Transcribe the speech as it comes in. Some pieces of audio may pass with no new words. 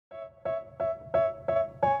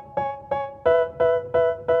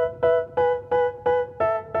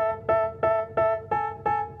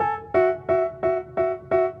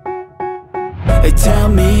tell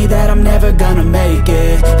me that I'm never gonna make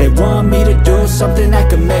it. They want me to do something that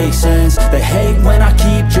could make sense. They hate when I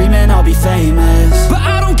keep dreaming I'll be famous, but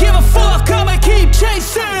I don't give a fuck, I'ma keep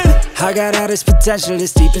chasing. I got all this potential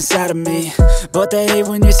that's deep inside of me, but they hate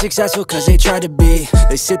when you're successful cause they try to be.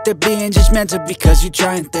 They sit there being judgmental because you're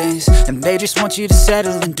trying things, and they just want you to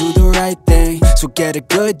settle and do the right thing. So get a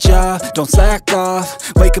good job, don't slack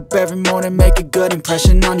off. Wake up every morning, make a good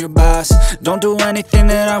impression on your boss. Don't do anything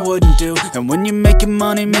that I wouldn't do, and when you're making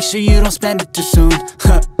money, make sure you don't spend it too soon.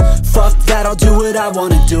 Fuck that, I'll do what I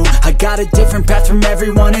wanna do. I got a different path from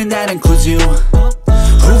everyone, and that includes you.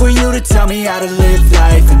 Who are you to tell me how to live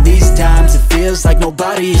life? In these times it feels like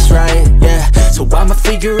nobody's right, yeah. So I'ma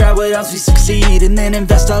figure out what else we succeed, and then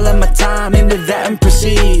invest all of my time into that and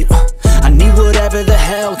proceed. I need whatever the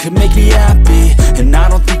hell could make me happy, and I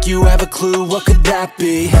don't think you have a clue what could that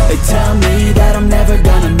be. They tell me that I'm never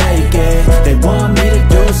gonna make it. They want me to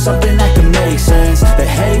do something that could make sense. They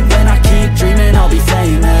hate when I keep dreaming I'll be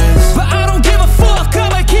famous, but I don't give a fuck,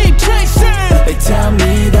 I'ma keep chasing. They tell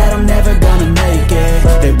me that I'm never gonna make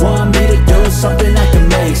it. They want me to do something that can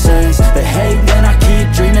make sense. They hate when I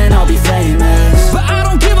keep dreaming I'll be famous, but I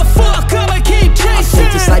don't give a fuck, I'ma keep chasing. I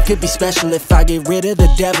think this life could be special if I get rid of the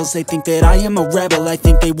devils. They think that I am a rebel, I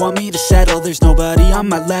think they want me to settle. There's nobody on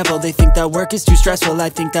my level. They think that work is too stressful, I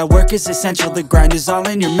think that work is essential. The grind is all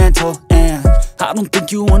in your mental, and I don't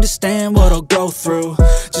think you understand what I'll go through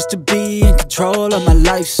just to be in control of my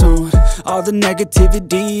life soon. All the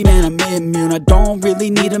negativity, man, I'm immune. I don't really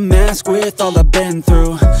need a mask with all I've been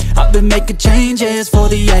through. I've been making changes for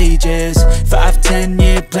the ages. 5-10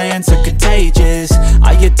 year plans are contagious.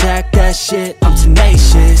 I attack that shit, I'm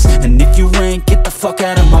tenacious. And if you ain't, get the fuck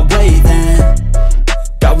out of my way then.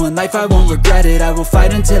 Got one life, I won't regret it. I will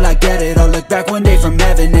fight until I get it. I'll look back one day from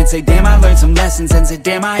heaven and say, damn, I learned some lessons. And say,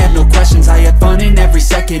 damn, I had no questions. I had fun in every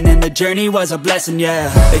second, and the journey was a blessing, yeah.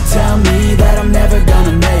 They tell me that I'm never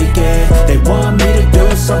gonna make it. They want me to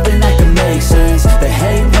do something that can make sense. They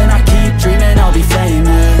hate when I keep dreaming I'll be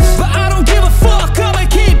famous, but I don't give a fuck, I'ma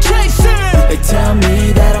keep chasing. They tell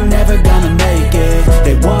me that I'm never gonna make it.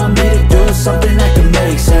 They want me to do something that can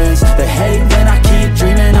make sense. They hate when I keep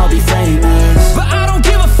dreaming I'll be famous, but I don't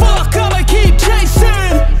give a fuck, I'ma keep chasing.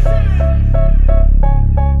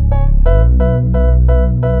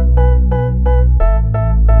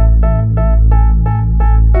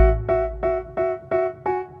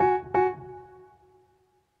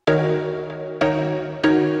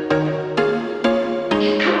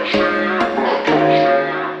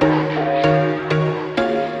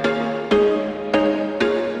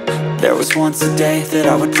 There was once a day that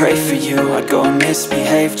I would pray for you. I'd go and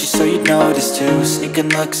misbehave just so you'd notice too. Sneaking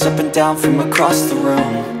looks up and down from across the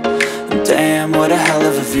room. And damn, what a hell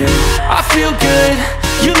of a view. I feel good,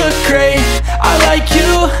 you look great, I like you,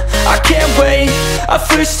 I can't wait. A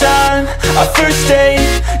first time, a first date,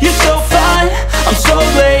 you're so fine, I'm so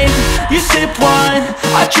late. You sip wine,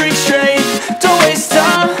 I drink straight, don't waste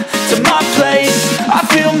time to my place. I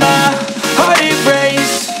feel my heart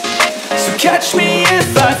erase, so catch me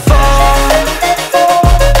if I fall.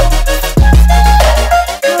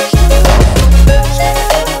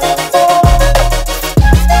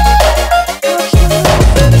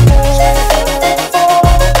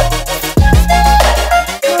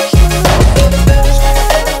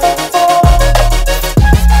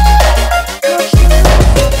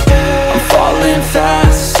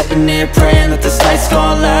 Praying that this night's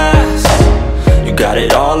gonna last. You got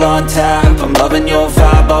it all on tap, I'm loving your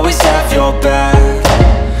vibe, always have your back.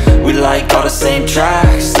 We like all the same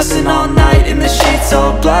tracks, listen all night in the sheets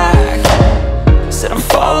all black. Said I'm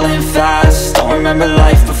falling fast, don't remember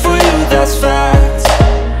life before you, that's fact.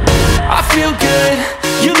 I feel good,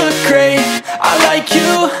 you look great, I like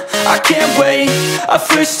you, I can't wait. A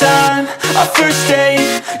first time, a first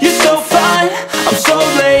date, you're so fine, I'm so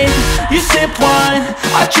late. You sip wine,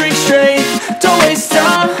 I drink straight, don't waste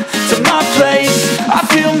time to my place. I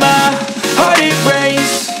feel my heart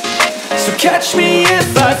erase, so catch me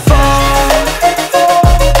if I fall.